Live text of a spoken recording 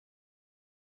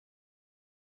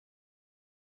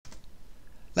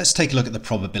Let's take a look at the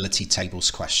probability tables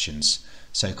questions.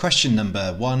 So question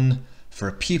number 1, for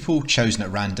a pupil chosen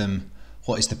at random,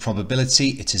 what is the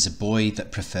probability it is a boy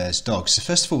that prefers dogs? So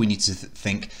first of all, we need to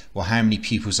think, well, how many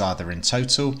pupils are there in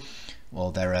total?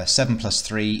 Well, there are 7 plus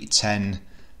 3, 10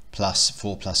 plus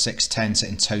 4 plus 6, 10. So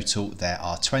in total, there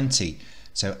are 20.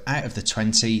 So out of the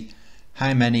 20,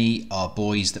 how many are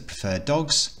boys that prefer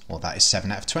dogs? Well, that is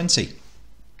 7 out of 20.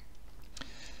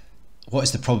 What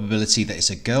is the probability that it's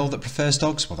a girl that prefers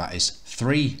dogs? Well, that is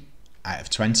 3 out of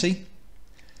 20.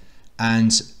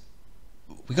 And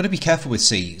we've got to be careful with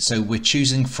C. So we're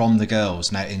choosing from the girls.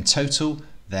 Now in total,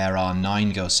 there are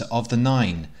 9 girls. So of the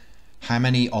 9, how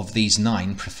many of these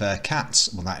 9 prefer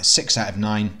cats? Well, that is 6 out of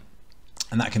 9.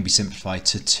 And that can be simplified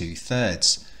to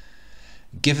 2/3.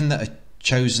 Given that a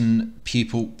chosen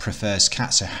pupil prefers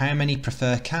cats, so how many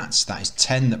prefer cats? That is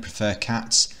 10 that prefer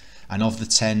cats. And of the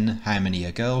 10, how many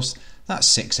are girls? That's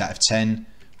 6 out of 10,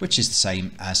 which is the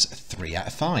same as 3 out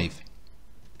of 5.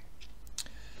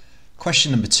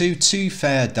 Question number 2, 2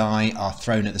 fair die are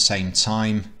thrown at the same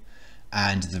time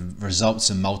and the results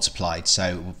are multiplied.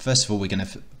 So first of all, we're going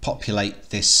to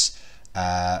populate this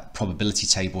probability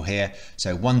table here.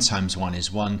 So 1 times 1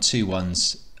 is 1, 2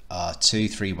 ones are 2,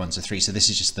 3 ones are 3. So this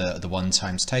is just the 1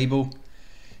 times table.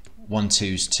 1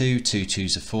 2's 2, 2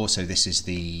 2's are 4, so this is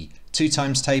the 2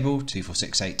 times table. 2 4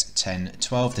 6 8 10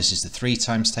 12, this is the 3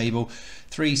 times table.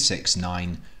 3 6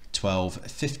 9 12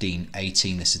 15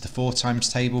 18, this is the 4 times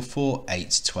table. 4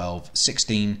 8 12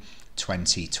 16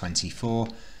 20 24,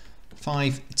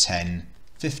 5 10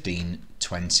 15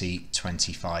 20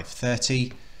 25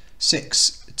 30,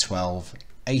 6 12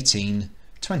 18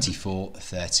 24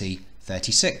 30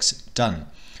 36. Done.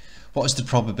 What is the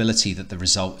probability that the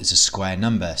result is a square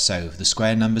number? So the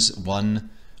square numbers, 1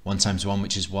 times 1,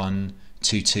 which is 1,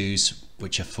 2 2's,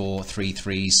 which are 4, 3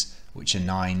 3's, which are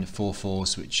 9, 4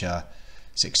 4's, which are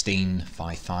 16,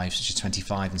 5 5's, which are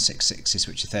 25, and 6 6's,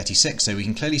 which are 36. So we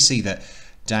can clearly see that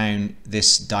down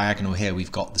this diagonal here,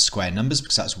 we've got the square numbers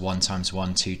because that's 1 times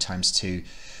 1, 2 times 2.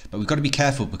 But we've got to be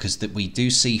careful because that we do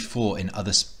see 4 in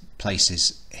other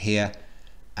places here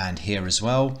and here as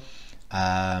well.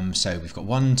 So we've got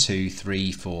 1 2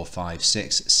 3 4 5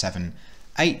 6 7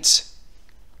 8.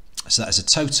 So that is a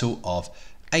total of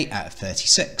 8 out of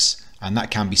 36, and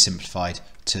that can be simplified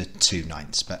to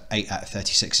 2/9, but 8 out of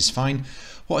 36 is fine.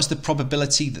 What is the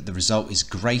probability that the result is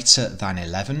greater than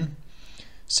 11?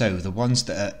 So the ones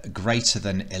that are greater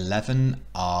than 11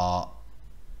 are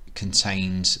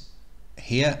contained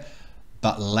here,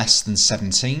 but less than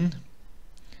 17.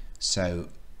 So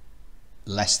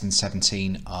less than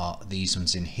 17 are these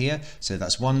ones in here. So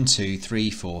that's 1 2 3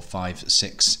 4 5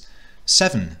 6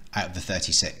 7 out of the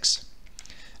 36.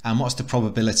 And what's the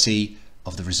probability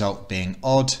of the result being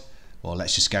odd? Well,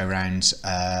 let's just go around.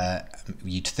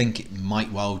 You'd think it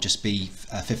might well just be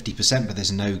 50%, but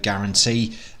there's no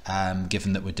guarantee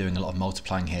given that we're doing a lot of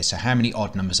multiplying here. So how many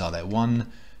odd numbers are there?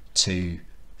 1 2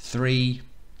 3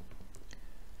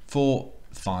 4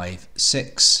 5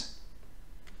 6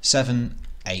 7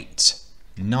 8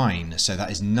 9. So that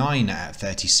is 9 out of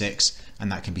 36,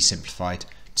 and that can be simplified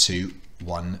to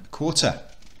 1/4.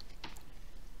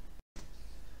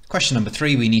 Question number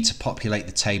 3, we need to populate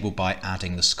the table by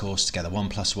adding the scores together. 1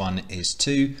 plus 1 is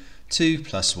 2, 2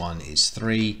 plus 1 is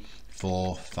 3,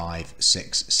 4 5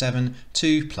 6 7,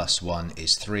 2 plus 1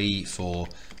 is 3, 4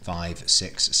 5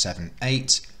 6 7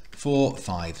 8, 4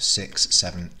 5 6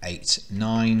 7 8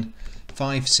 9,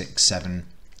 5 6 7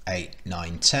 8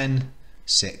 9 10,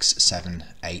 6 7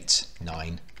 8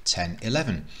 9 10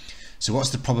 11. So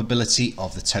what's the probability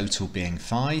of the total being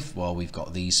 5? Well, we've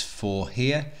got these 4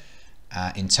 here.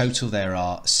 In total there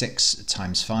are 6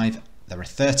 times 5. There are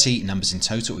 30 numbers in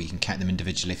total. You can count them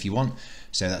individually if you want.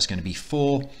 So that's going to be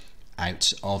 4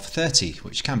 out of 30,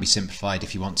 which can be simplified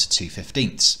if you want to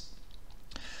 2/15.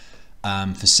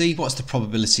 For C, what's the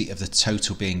probability of the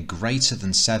total being greater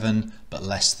than 7 but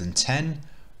less than 10?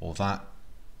 Well, that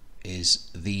is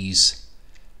these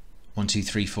 1 2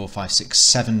 3 4 5 6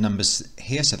 7 numbers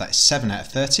here. So that's 7 out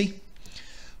of 30.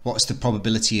 What's the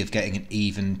probability of getting an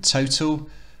even total?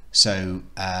 So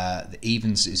the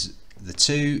evens is the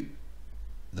 2,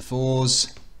 the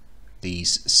 4s,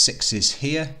 these 6s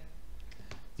here,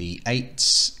 the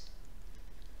 8s,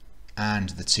 and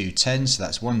the 2 10s. So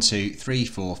that's 1 2 3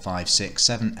 4 5 6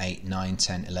 7 8 9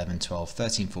 10 11 12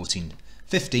 13 14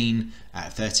 15 out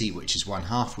of 30, which is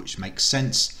 1/2, which makes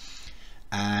sense.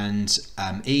 And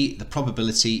E, the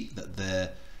probability that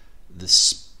the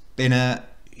spinner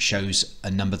shows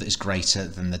a number that is greater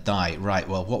than the die. Right,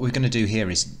 well, what we're going to do here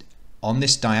is on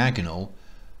this diagonal,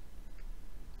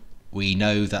 we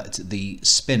know that the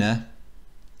spinner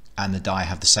and the die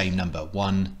have the same number,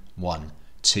 1, 1,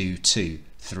 2, 2,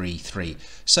 3, 3.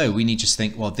 So we need to just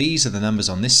think, well, these are the numbers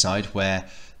on this side where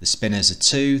the spinners are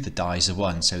 2, the dies are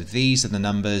 1. So these are the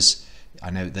numbers. I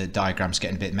know the diagram's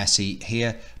getting a bit messy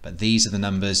here, but these are the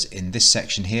numbers in this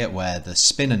section here where the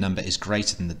spinner number is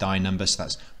greater than the die number. So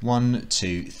that's 1,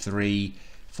 2, 3,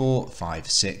 4, 5,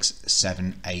 6,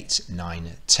 7, 8,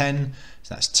 9, 10.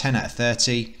 So that's 10 out of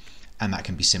 30, and that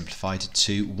can be simplified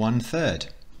to 1/3.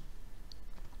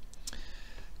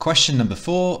 Question number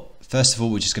 4. First of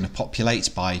all, we're just going to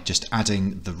populate by just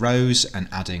adding the rows and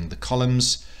adding the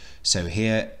columns. So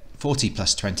here, 40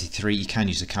 plus 23, you can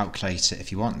use a calculator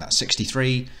if you want. That's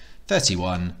 63,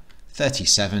 31,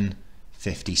 37,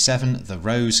 57. The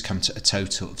rows come to a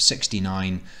total of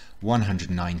 69,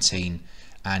 119.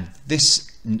 And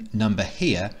this number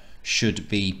here should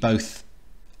be both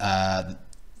the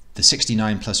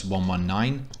 69 plus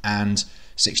 119 and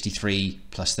 63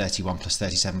 plus 31 plus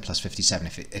 37 plus 57.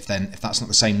 If that's not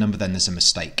the same number, then there's a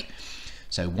mistake.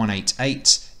 So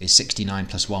 188 is 69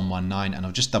 plus 119, and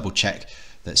I'll just double check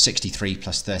that 63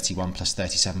 plus 31 plus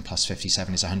 37 plus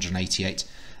 57 is 188,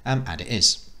 and it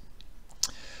is.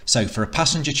 So for a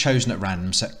passenger chosen at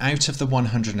random, so out of the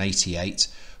 188,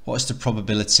 what is the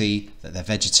probability that they're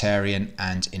vegetarian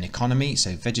and in economy?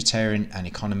 So vegetarian and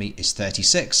economy is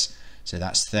 36. So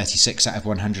that's 36 out of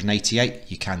 188.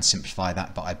 You can simplify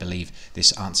that, but I believe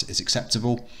this answer is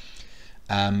acceptable.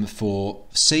 For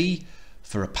C,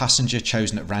 for a passenger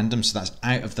chosen at random, so that's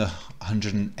out of the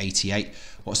 188,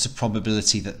 what's the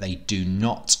probability that they do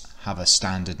not have a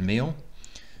standard meal?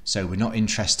 So we're not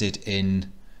interested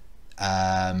in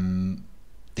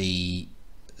the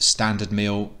standard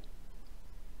meal,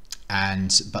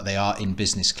 but they are in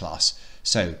business class.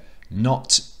 So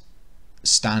not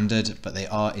standard, but they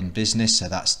are in business, so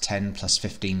that's 10 plus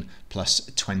 15 plus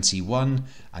 21,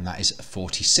 and that is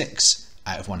 46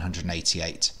 out of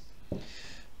 188.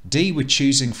 D, we're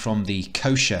choosing from the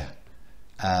kosher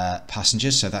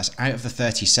passengers, so that's out of the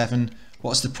 37.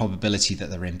 What's the probability that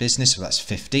they're in business? So that's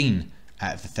 15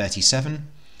 out of the 37.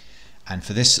 And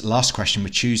for this last question, we're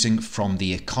choosing from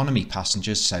the economy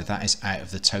passengers, so that is out of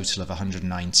the total of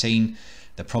 119.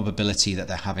 The probability that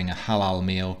they're having a halal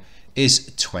meal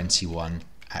is 21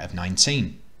 out of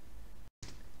 19.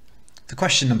 For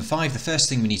question number 5, the first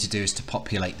thing we need to do is to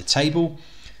populate the table.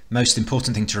 Most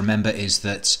important thing to remember is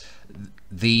that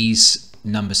these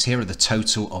numbers here are the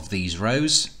total of these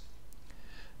rows.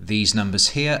 These numbers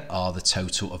here are the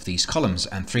total of these columns,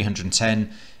 and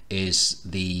 310 is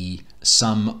the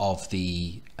sum of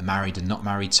the married and not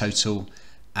married total,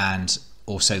 and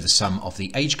also the sum of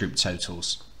the age group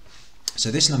totals. So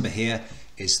this number here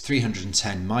is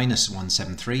 310 minus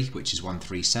 173, which is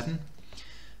 137.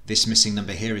 This missing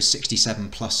number here is 67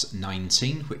 plus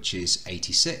 19, which is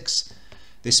 86.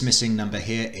 This missing number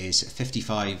here is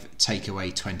 55 take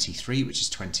away 23, which is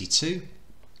 22.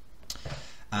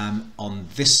 On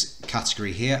this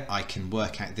category here, I can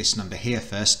work out this number here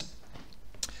first.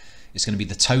 It's going to be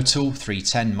the total,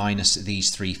 310 minus these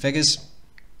three figures.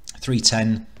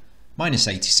 310 minus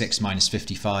 86 minus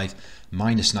 55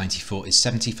 minus 94 is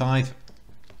 75.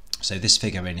 So this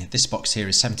figure in this box here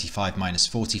is 75 minus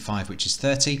 45, which is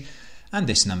 30. And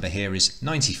this number here is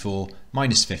 94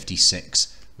 minus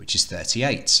 56, which is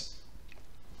 38.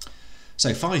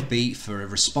 So 5b, for a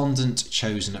respondent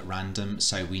chosen at random,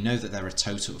 so we know that there are a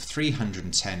total of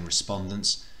 310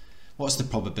 respondents. What's the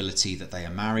probability that they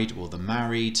are married? Well, the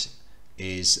married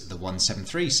is the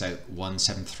 173, so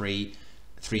 173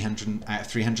 300 out of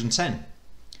 310.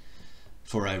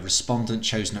 For a respondent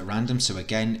chosen at random, so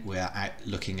again we're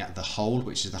looking at the whole,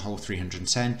 which is the whole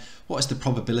 310. What is the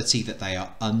probability that they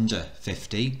are under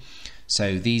 50?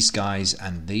 So these guys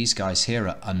and these guys here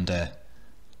are under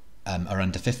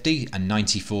 50, and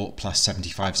 94 plus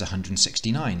 75 is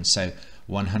 169, so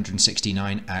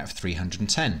 169 out of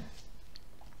 310.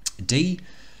 D,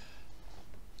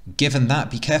 given that,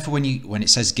 be careful when it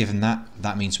says given that,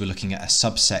 that means we're looking at a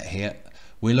subset here.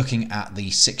 We're looking at the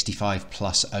 65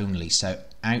 plus only, so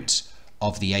out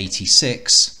of the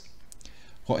 86,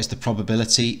 what is the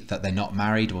probability that they're not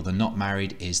married? Well, the not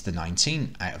married is the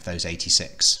 19 out of those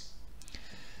 86.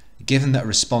 Given that a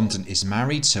respondent is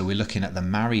married, so we're looking at the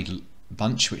married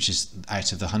bunch, which is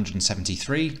out of the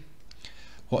 173.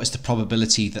 What is the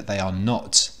probability that they are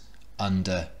not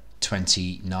under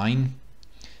 29?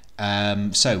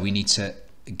 So we need to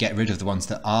get rid of the ones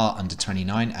that are under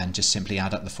 29 and just simply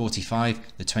add up the 45,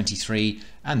 the 23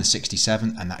 and the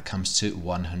 67, and that comes to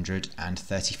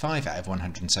 135 out of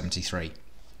 173.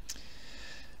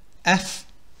 F,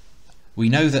 we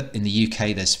know that in the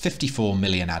UK there's 54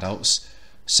 million adults,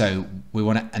 so we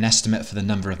want an estimate for the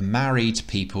number of married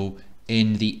people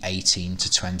in the 18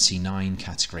 to 29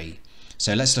 category.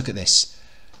 So let's look at this.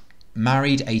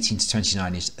 Married 18 to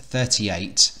 29 is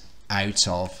 38 out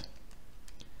of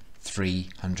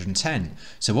 310.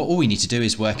 So all we need to do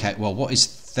is work out, well, what is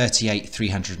 38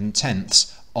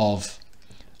 310ths of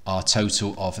our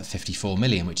total of 54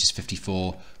 million, which is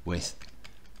 54 with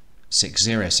 6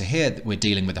 zeros. So here we're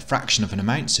dealing with a fraction of an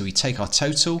amount, so we take our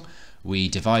total, we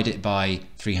divide it by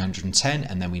 310,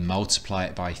 and then we multiply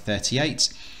it by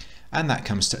 38, and that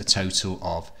comes to a total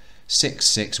of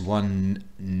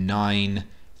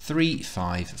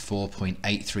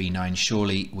 6619354.839.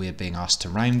 Surely we're being asked to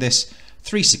round this.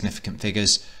 3 significant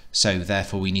figures, so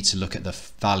therefore we need to look at the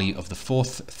value of the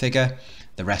fourth figure.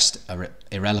 The rest are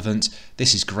irrelevant.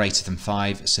 This is greater than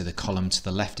 5, so the column to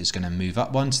the left is going to move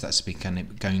up one, so that's going to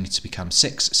become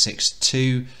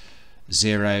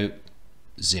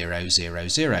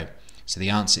 662,000. So the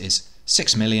answer is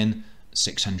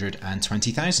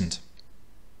 6,620,000.